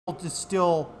to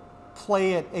still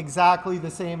play it exactly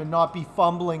the same and not be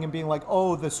fumbling and being like,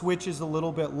 oh, the switch is a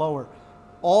little bit lower.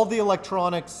 All the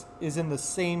electronics is in the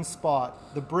same spot.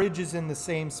 The bridge is in the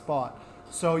same spot.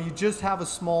 So you just have a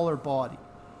smaller body.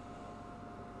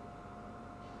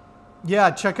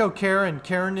 Yeah, check out Karen.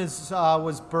 Karen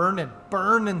was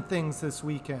burning things this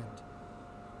weekend.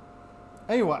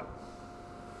 Anyway.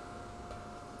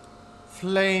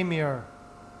 Flamier.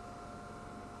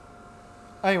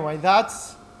 Anyway,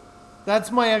 that's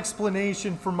my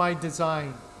explanation for my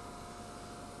design.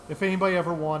 If anybody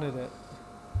ever wanted it.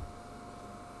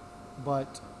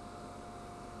 But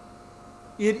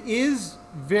it is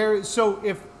very, so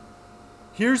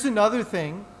here's another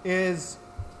thing is,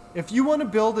 if you want to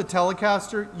build a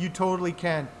Telecaster, you totally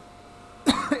can.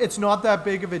 It's not that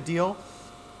big of a deal.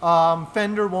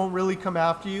 Fender won't really come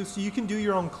after you, so you can do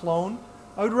your own clone.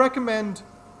 I would recommend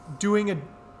doing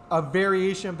a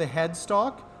variation of the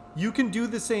headstock. You can do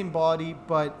the same body,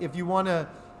 but if you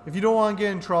don't want to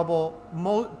get in trouble,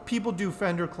 people do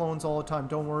Fender clones all the time.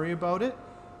 Don't worry about it.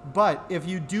 But if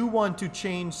you do want to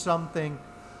change something,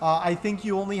 I think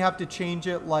you only have to change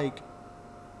it like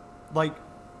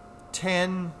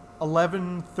 10,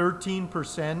 11,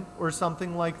 13% or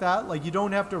something like that. Like, you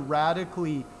don't have to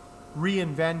radically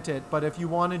reinvent it, but if you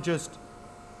want to just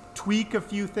tweak a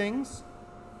few things,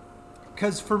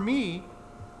 because for me,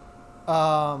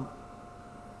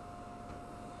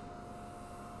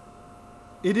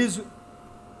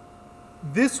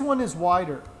 this one is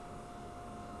wider.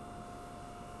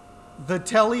 The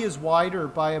Tele is wider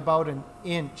by about an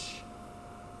inch.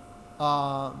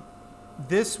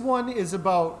 This one is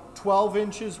about 12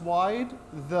 inches wide.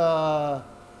 The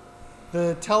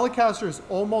Telecaster is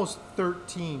almost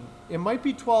 13. It might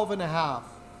be 12 and a half,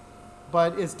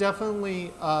 but it's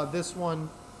definitely, this one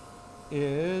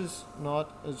is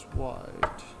not as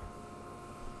wide.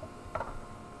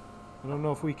 I don't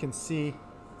know if we can see.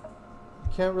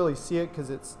 You can't really see it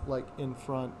because it's like in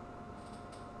front.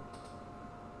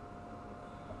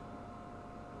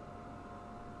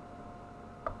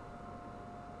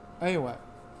 Anyway,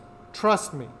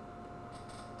 trust me.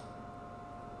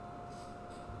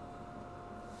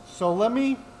 So let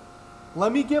me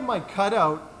get my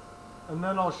cutout, and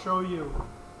then I'll show you.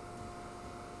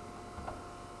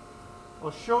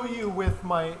 I'll show you with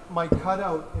my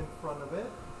cutout in front of it.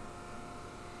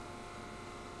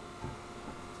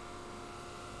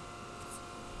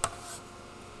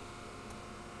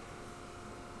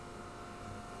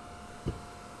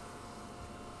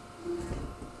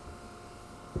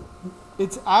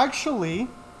 It's actually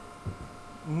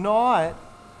not.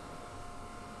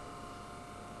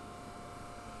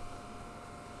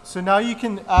 So now you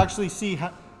can actually see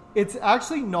how, it's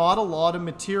actually not a lot of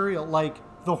material. Like,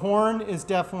 the horn is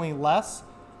definitely less.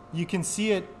 You can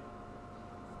see it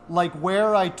like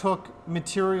where I took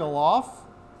material off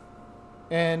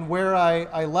and where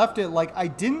I left it. Like, I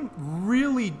didn't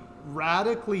really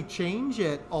radically change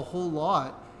it a whole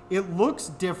lot. It looks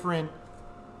different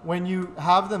when you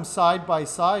have them side by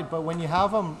side, but when you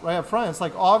have them right up front, it's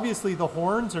like, obviously the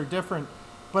horns are different,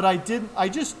 but I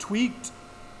just tweaked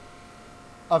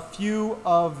a few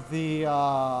of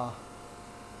the,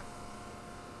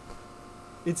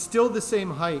 it's still the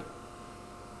same height.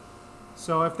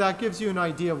 So if that gives you an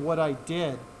idea of what I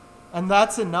did, and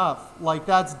that's enough. Like,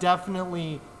 that's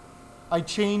definitely, I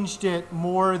changed it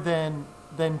more than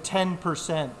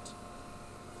 10%,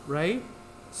 right?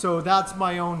 So that's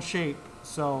my own shape.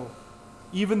 So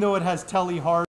even though it has Tele hard